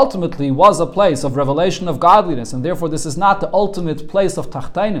 which ultimately was a place of revelation of godliness, and therefore this is not the ultimate place of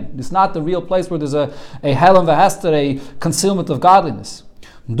Tachtainim. It's not the real place where there's a Helen v'Hester, a concealment of godliness.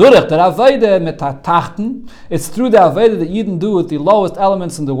 It's through the Aveda that Yidden do with the lowest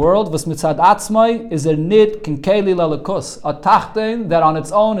elements in the world. Was mitzad atzmai is nit kinkeli lalakus, a tachten that on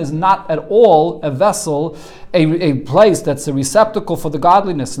its own is not at all a vessel, a place that's a receptacle for the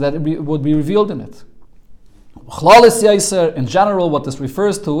godliness that would be revealed in it. In general, what this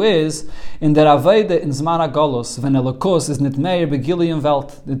refers to is in der Aveda in Zman HaGolus, when Elokus is nit meir begilium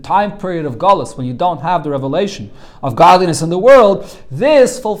Welt, the time period of Golus, when you don't have the revelation of godliness in the world,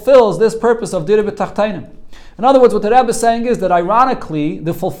 this fulfills this purpose of Dira b'Tachtainim. In other words, what the Rebbe is saying is that ironically,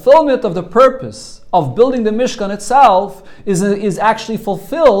 the fulfillment of the purpose of building the Mishkan itself is actually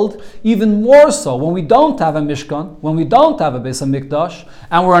fulfilled even more so when we don't have a Mishkan, when we don't have a Beis HaMikdash,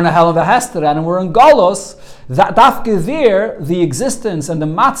 and we're in a Helen v'Hester, and we're in Golos. That dafke there, the existence and the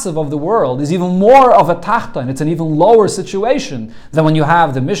matzav of the world is even more of a tachton. It's an even lower situation than when you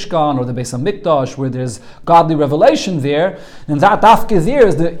have the Mishkan or the Beis HaMikdash, where there's godly revelation there. And that dafke there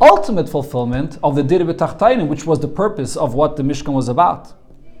is the ultimate fulfillment of the Dira b'Tachtainim, which was the purpose of what the Mishkan was about.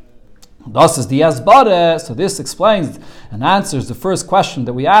 Das is the Asbare. So this explains and answers the first question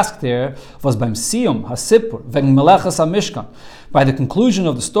that we asked there, was beim Siyum HaSipur wegen Melechas HaMishkan, by the conclusion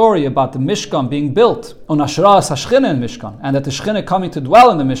of the story about the Mishkan being built, on Ashras HaShchina in Mishkan, and that the Shechina coming to dwell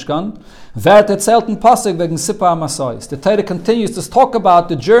in the Mishkan, wird erzählt in Pasuk wegen Sippa HaMasais. The Torah continues to talk about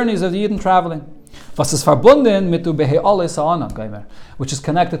the journeys of the Yidden traveling. Was ist verbunden mit Ubehe'oles Ha'anam Geimer, which is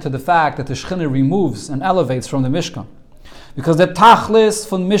connected to the fact that the Shechina removes and elevates from the Mishkan. Because the Tachlis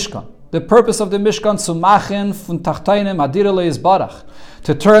von Mishkan, the purpose of the Mishkan, zu machen von Tachtainim adira le'izbarach,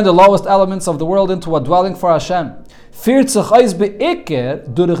 to turn the lowest elements of the world into a dwelling for Hashem. Führt sich aus be'ikir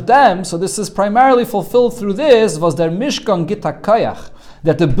durch dem, so this is primarily fulfilled through this, was der Mishkan git hakayach,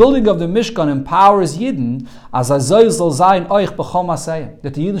 that the building of the Mishkan empowers Yidden, as azoi soll sein euch b'chom asayim,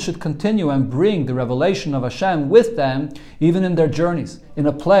 that the Yidden should continue and bring the revelation of Hashem with them, even in their journeys, in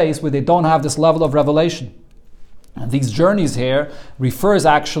a place where they don't have this level of revelation. And these journeys here refers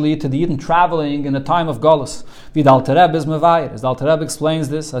actually to the Yidden traveling in a time of Golus. Wie the Alter Rebbe is mevayir. As the Alter Rebbe explains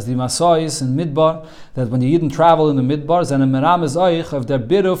this, as the Masois in Midbar, that when the Yidden travel in the Midbar, then a meram is oich of their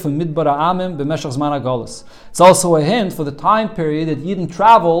biruf in Midbar ha'amim b'meshach zman ha'Golus. It's also a hint for the time period that Yidden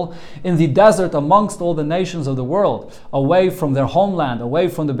travel in the desert amongst all the nations of the world, away from their homeland, away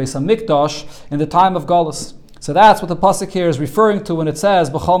from the Beis HaMikdash in the time of Golus. So that's what the pasuk here is referring to when it says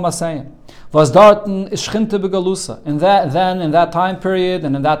b'chol masayim. Was dorten is Shchinte begalusa. In that time period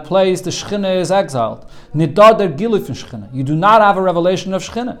and in that place, the Shchine is exiled. Nidar der Giluf in Shchine. You do not have a revelation of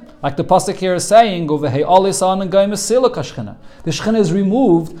Shchine. Like the pasuk here is saying, over hey olisan and goyim silaka Shchine. The Shchine is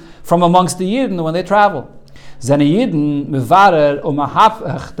removed from amongst the Yidden when they travel. Zene Yidden mevarer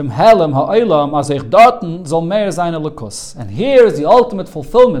mahapach dem helem ha'olam as ich dorten soll mehr sein Likus. And here is the ultimate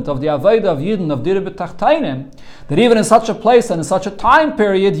fulfillment of the avodah of Yidden of Dire B'Tachtainim, that even in such a place and in such a time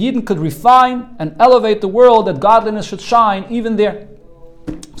period, Yidden could refine and elevate the world, that godliness should shine even there.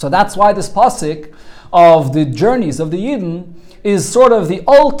 So that's why this pasuk of the journeys of the Yidden is sort of the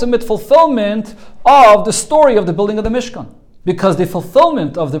ultimate fulfillment of the story of the building of the Mishkan. Because the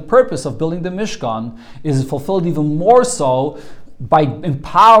fulfillment of the purpose of building the Mishkan is fulfilled even more so by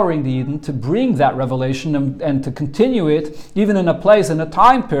empowering the Yidden to bring that revelation and to continue it even in a place, in a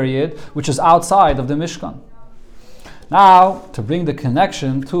time period, which is outside of the Mishkan. Now, to bring the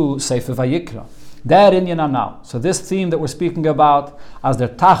connection to Sefer Vayikra. That Inyan now. So this theme that we're speaking about as der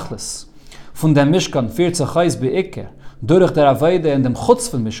Tachlis, von dem Mishkan, 40 Chais be'Iker, durch der Aveide in dem Chutz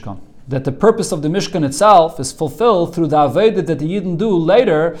von Mishkan, that the purpose of the Mishkan itself is fulfilled through the Aveda that the Yidden do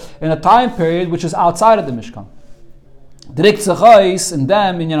later in a time period which is outside of the Mishkan. In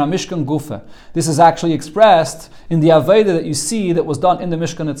them, in Mishkan Gufa. This is actually expressed in the Aveda that you see that was done in the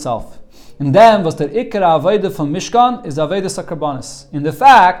Mishkan itself. In them was the Ikra Aveda from Mishkan is Aveda Sakarbanis. In the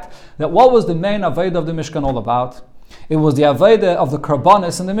fact that what was the main Aveda of the Mishkan all about? It was the Aveda of the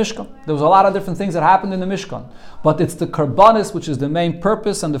Karbanis in the Mishkan. There was a lot of different things that happened in the Mishkan. But it's the Karbanis which is the main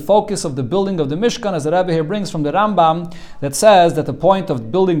purpose and the focus of the building of the Mishkan, as the Rebbe here brings from the Rambam, that says that the point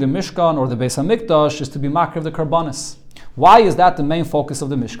of building the Mishkan or the Beis HaMikdash is to be makar of the Karbanis. Why is that the main focus of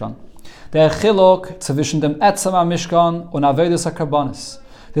the Mishkan? Der Chilok zwischen dem Etzem HaMishkan und Avedas HaKarbanis.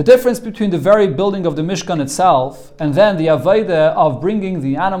 The difference between the very building of the Mishkan itself and then the Aveda of bringing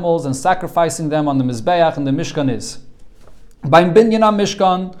the animals and sacrificing them on the Mizbeach and the Mishkan is, beim Binyan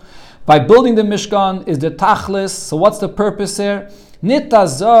Mishkan, by building the Mishkan is the Tachlis. So what's the purpose here? Nit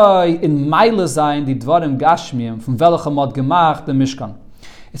azoi in Meile sein die Dvarim Gashmiyim from welchem mod gemacht the Mishkan.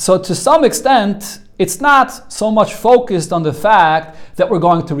 So to some extent, it's not so much focused on the fact that we're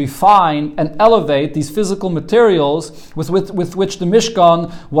going to refine and elevate these physical materials with which the Mishkan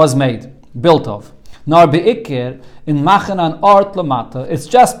was made, built of. Nar be'ikir in machanan art lamata. It's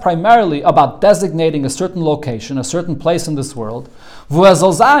just primarily about designating a certain location, a certain place in this world, where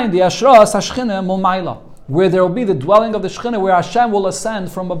there will be the dwelling of the Shechina, where Hashem will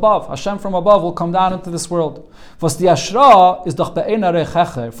ascend from above. Hashem from above will come down into this world. Was the Ashra is doch be'ena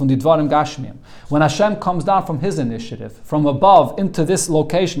rechecher from the Dvarim Gashmiyim. When Hashem comes down from His initiative, from above into this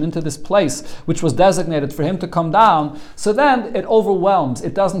location, into this place, which was designated for Him to come down, so then it overwhelms.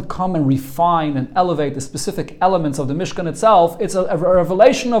 It doesn't come and refine and elevate the specific elements of the Mishkan itself. It's a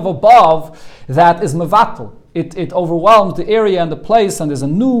revelation of above that is mevatel. It overwhelms the area and the place, and there's a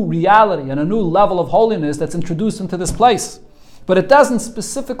new reality and a new level of holiness that's introduced into this place. But it doesn't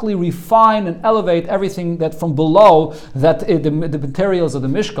specifically refine and elevate everything that from below that the materials of the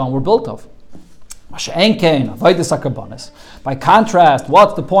Mishkan were built of. By contrast,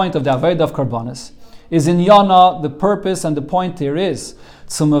 what's the point of the Aveda of Karbanis? Is in Yana, the purpose and the point here is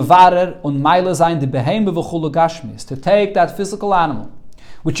to take that physical animal,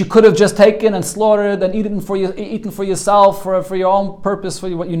 which you could have just taken and slaughtered and eaten for yourself, for your own purpose, for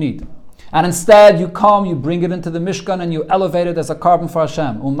what you need. And instead, you come, you bring it into the Mishkan, and you elevate it as a carbon for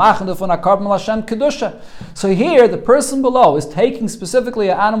Hashem. So here, the person below is taking specifically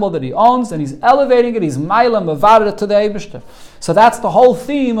an animal that he owns, and he's elevating it, he's mailam, mavared it to the Eibishter. So that's the whole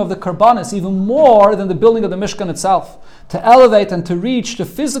theme of the Karbanis, even more than the building of the Mishkan itself. To elevate and to reach the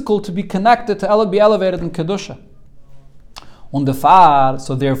physical, to be connected, to be elevated in Kedusha. On the far,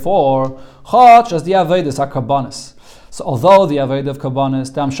 so therefore, Chach as the Avedas HaKarbanis. So although the Aveda of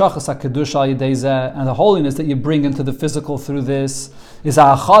Karbanis, the Amshachas HaKedusha Yidei and the holiness that you bring into the physical through this is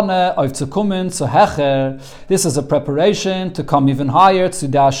a Achane of Tzukumen to Hecher. This is a preparation to come even higher to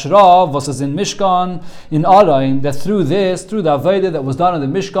the Ashra, what is in Mishkan, in Araim, that through this, through the Aveda that was done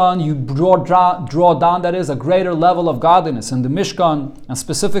in the Mishkan, you draw down, that is, a greater level of godliness in the Mishkan, and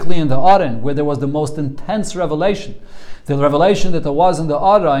specifically in the Arin, where there was the most intense revelation. The revelation that there was in the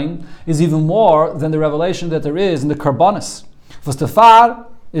Araim is even more than the revelation that there is in the Karbanis. For Stefar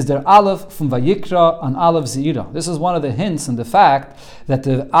is there Aleph from Vayikra and Aleph Zeira. This is one of the hints in the fact that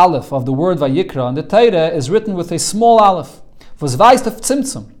the Aleph of the word Vayikra in the Torah is written with a small Aleph. For Zvaist of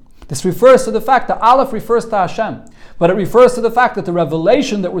Tzimtzum. This refers to the fact that Aleph refers to Hashem. But it refers to the fact that the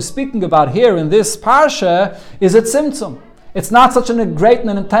revelation that we're speaking about here in this Parsha is a Tzimtzum. It's not such a great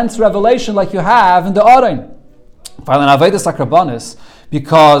and intense revelation like you have in the Araim. While in Avedas HaKarbanis,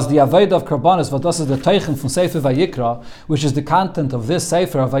 Because the Avodah of Karbanis, what is the Teichen from Sefer Vayikra, which is the content of this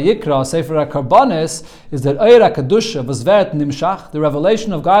Sefer of Vayikra, Sefer Karbanis, is that Eira Kedusha was Vert Nimshach, the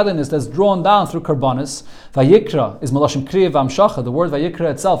revelation of godliness that's drawn down through Karbanis. Vayikra is Malashim Kriya Vamshacha. The word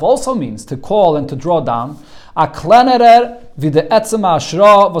Vayikra itself also means to call and to draw down. A klenerer vide etzema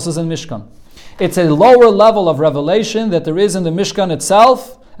ashra was in Mishkan. It's a lower level of revelation that there is in the Mishkan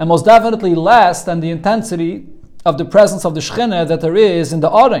itself, and most definitely less than the intensity of the presence of the Shechina that there is in the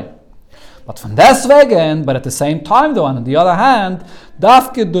Arein. But von deswegen, but at the same time though, and on the other hand,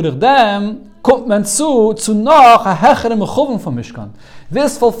 dafke durch dem kommt man zu noch a hechere mechuvim from Mishkan.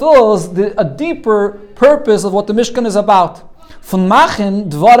 This fulfills a deeper purpose of what the Mishkan is about. Von machen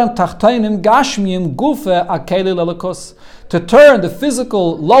dvarem tachtonim gashmiyim gufe akeli lelakus, to turn the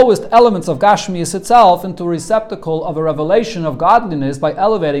physical lowest elements of Gashmias itself into a receptacle of a revelation of godliness by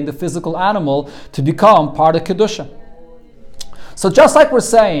elevating the physical animal to become part of Kedusha. So just like we're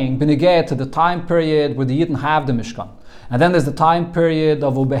saying, benegay to the time period where the Yidden have the Mishkan, and then there's the time period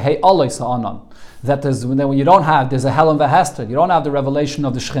of Ubehei Alois Ha'anan, that is when you don't have, there's a Helen V'Hester, you don't have the revelation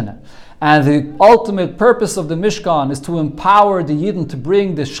of the Shechina. And the ultimate purpose of the Mishkan is to empower the Yidden to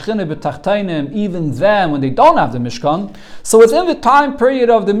bring the Shechina b'tachtainim, even them when they don't have the Mishkan. So within the time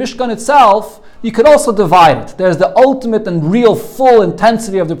period of the Mishkan itself, you could also divide it. There's the ultimate and real full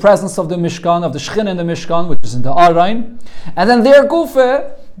intensity of the presence of the Mishkan, of the Shechina in the Mishkan, which is in the Arain. And then there,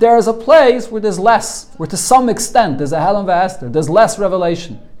 Gufe, there is a place where there's less, where to some extent there's a Helen V'Esther, there's less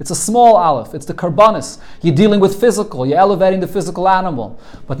revelation. It's a small aleph, it's the karbanis. You're dealing with physical, you're elevating the physical animal.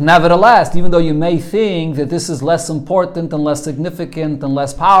 But nevertheless, even though you may think that this is less important and less significant and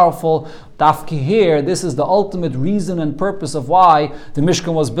less powerful, dafki here, this is the ultimate reason and purpose of why the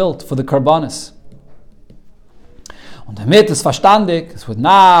Mishkan was built, for the karbanis. Und damit ist verstandig, es wird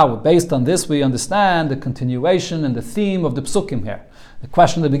now, based on this we understand the continuation and the theme of the psukim here. The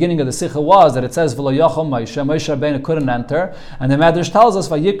question at the beginning of the Sicha was that it says V'lo yochel Moshe, Moshe Rabbeinu couldn't enter, and the Medrash tells us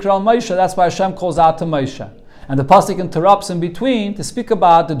Vayikra Moshe, that's why Hashem calls out to Moshe. And the pasuk interrupts in between to speak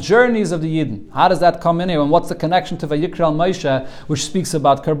about the journeys of the Yidden. How does that come in here, and what's the connection to Vayikra Moshe, which speaks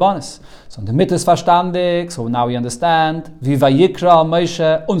about Karbanis? So in the Mitte ist verstandig, so now we understand Wie Vayikra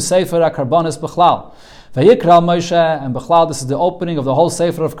Moshe Sefer HaKarbanis Bechlal. Vayikra Moshe, and Bechlal, this is the opening of the whole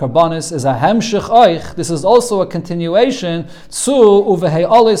Sefer of Karbanis, is a hemshich oich. This is also a continuation to uvehei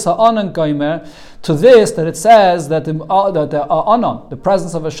olis ha'anan goimer, to this that it says that the anan, the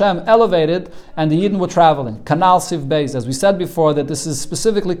presence of Hashem, elevated, and the Yidden were traveling. Kanal Siv Beis, as we said before, that this is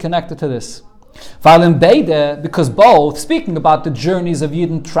specifically connected to this. Because both, speaking about the journeys of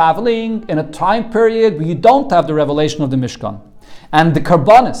Yidden traveling in a time period where you don't have the revelation of the Mishkan, and the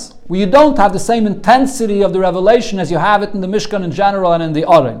Karbanis, where you don't have the same intensity of the revelation as you have it in the Mishkan in general and in the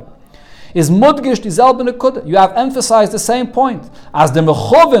Arein, is mudgish dieselbe nekuda. You have emphasized the same point. As the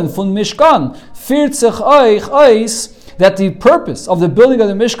mechoven von Mishkan führt sich euch eis, that the purpose of the building of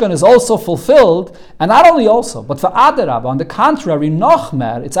the Mishkan is also fulfilled, and not only also, but for Adarab, on the contrary, noch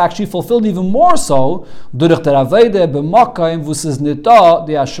mehr, it's actually fulfilled even more so, durch der Avede b'makayim vus is nida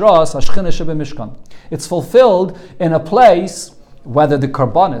the ashras hashchina shebemishkan. It's fulfilled in a place, whether the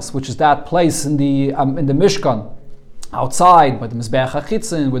Karbanis, which is that place in the Mishkan, outside by the Mizbeach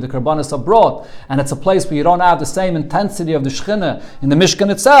HaChitzin, where the Karbanis are brought, and it's a place where you don't have the same intensity of the Shechina in the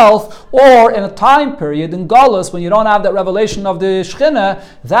Mishkan itself, or in a time period in Galus when you don't have that revelation of the Shechina.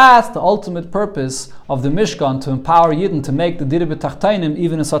 That's the ultimate purpose of the Mishkan, to empower Yidden to make the Dira B'Tachtainim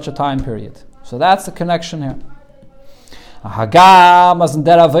even in such a time period. So that's the connection here.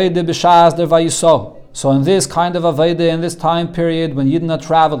 So in this kind of Aveda, in this time period when Yidden are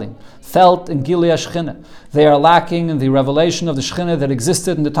traveling, felt in Gilui Shechina, they are lacking in the revelation of the Shechina that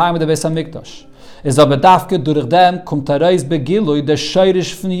existed in the time of the Beis HaMikdash. Is aber dafke durch dem kommt reis begilui der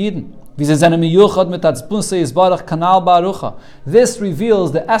Sheirish von Yidden. Wie sie seine miyuchad mit atzpunse isbarach kanal barucha. This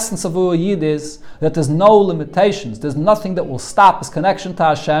reveals the essence of who a Yid is, that there's no limitations, there's nothing that will stop his connection to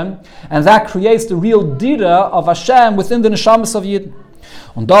Hashem, and that creates the real dira of Hashem within the neshamas of Yidden.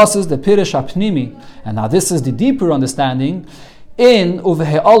 Und das ist der Pirish HaPnimi, and now this is the deeper understanding in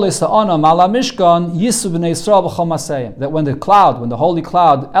Uvehei Olis Ha'anam Ala Mishkan Yisu B'nei Yisrael B'chol Maseyim, that when the holy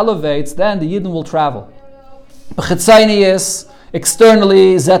cloud elevates, then the Yidden will travel. B'chitzayni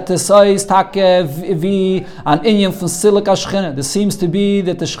externally, Zetesais Take Vi an Inyan von Silika Shechina. This seems to be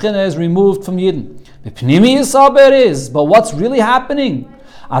that the Shechina is removed from Yidden. B'pnimi Yisaber is, but what's really happening?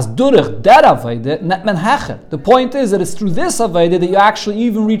 As durich der Avede net men hecher. The point is that it's through this Avede that you actually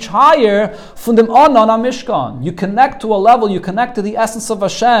even reach higher from the Anan HaMishkan. You connect to a level, you connect to the essence of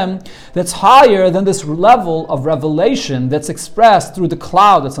Hashem that's higher than this level of revelation that's expressed through the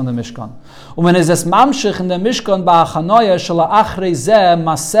cloud that's on the Mishkan. Und wenn es es mamshich in der Mishkan ba'achanoya shala achrei zeh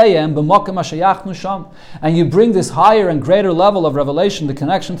maseyem b'mokem ashayachnu sham, and you bring this higher and greater level of revelation, the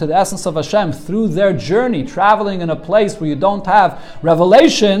connection to the essence of Hashem through their journey, traveling in a place where you don't have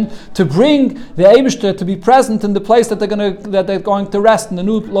revelation, to bring the Eibishter to be present in the place that they're going to rest in the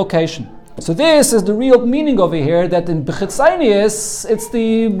new location. So this is the real meaning over here, that in Bechitzanius, it's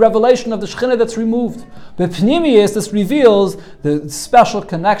the revelation of the Shekhinah that's removed. But Pnimius, this reveals the special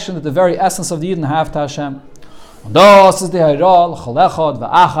connection that the very essence of the Yidden have to Hashem. This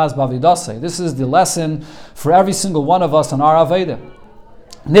is the lesson for every single one of us on our Aveda.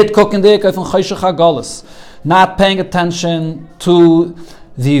 Not paying attention to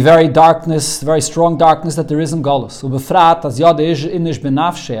the very darkness, the very strong darkness that there is in Golus.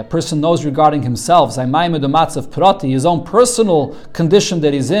 A person knows regarding himself, his own personal condition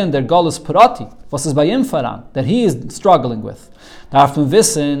that he's in, that Golus Parati, that he is struggling with. At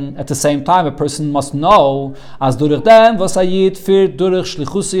the same time, a person must know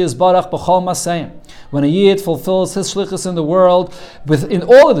when a Yid fulfills his shlichus in the world, in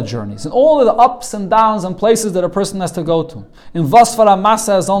all of the journeys, in all of the ups and downs and places that a person has to go to, in Vasfara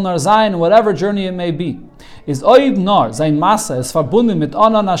Masa Zonar Zayin, whatever journey it may be, is Oib Nar, Zayin Masa, is verbunden mit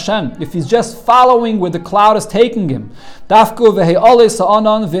Anan Hashem, if he's just following where the cloud is taking him, Dafku vehe ole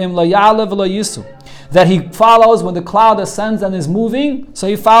sa'anan ve'im la ya'ale v'la yisu, that he follows when the cloud ascends and is moving, so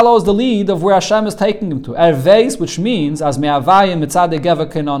he follows the lead of where Hashem is taking him to. Erveis, which means, as me'avayim mitzad geva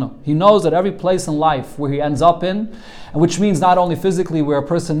kenanu. He knows that every place in life where he ends up in, and which means not only physically where a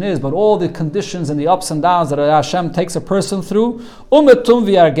person is, but all the conditions and the ups and downs that Hashem takes a person through, umetum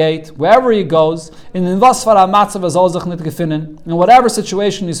v'yargeit, wherever he goes, in vasfara matzav azolzach nit gefinnen, in whatever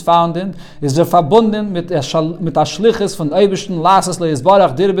situation he's found in, is der verbunden mit ashlichus von eibischen lasses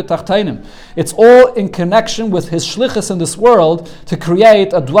leizbarach dir betachteinem. It's all in connection with his shlichus in this world to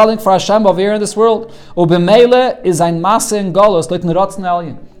create a dwelling for Hashem over here in this world. Ubemele is ein masse in golus like nerotzen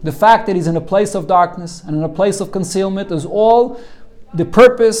elyon. The fact that he's in a place of darkness and in a place of concealment is all the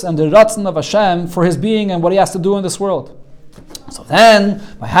purpose and the ratzon of Hashem for his being and what he has to do in this world. So then,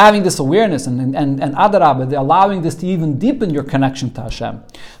 by having this awareness and adarabah, allowing this to even deepen your connection to Hashem,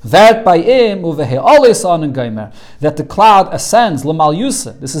 that by him that the cloud ascends l'mal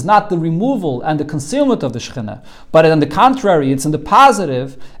yusa. This is not the removal and the concealment of the Shekhinah, but on the contrary, it's in the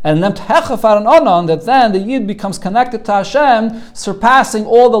positive, and that then the Yid becomes connected to Hashem, surpassing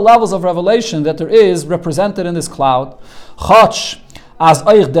all the levels of revelation that there is represented in this cloud. As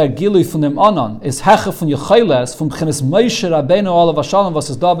euch der Gilui von dem Anan is heche von Yechiles from B'chinas Moshe Rabbeinu olav Hashalom was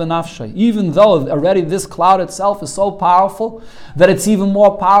es da benafshay. Even though already this cloud itself is so powerful that it's even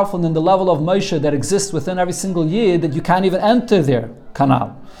more powerful than the level of Moshe that exists within every single Yid, that you can't even enter their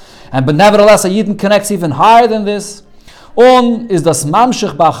canal. But nevertheless, a Yidden connects even higher than this. On is das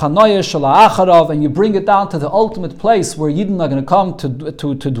mamshich ba'achanoya shala'acharav, and you bring it down to the ultimate place where Yidden are going to come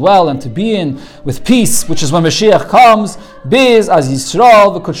to dwell and to be in with peace, which is when Mashiach comes. Biz as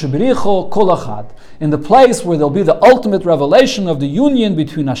Yisrael v'kutshabiricho kolachad, in the place where there'll be the ultimate revelation of the union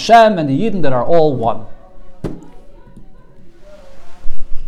between Hashem and the Yidden that are all one.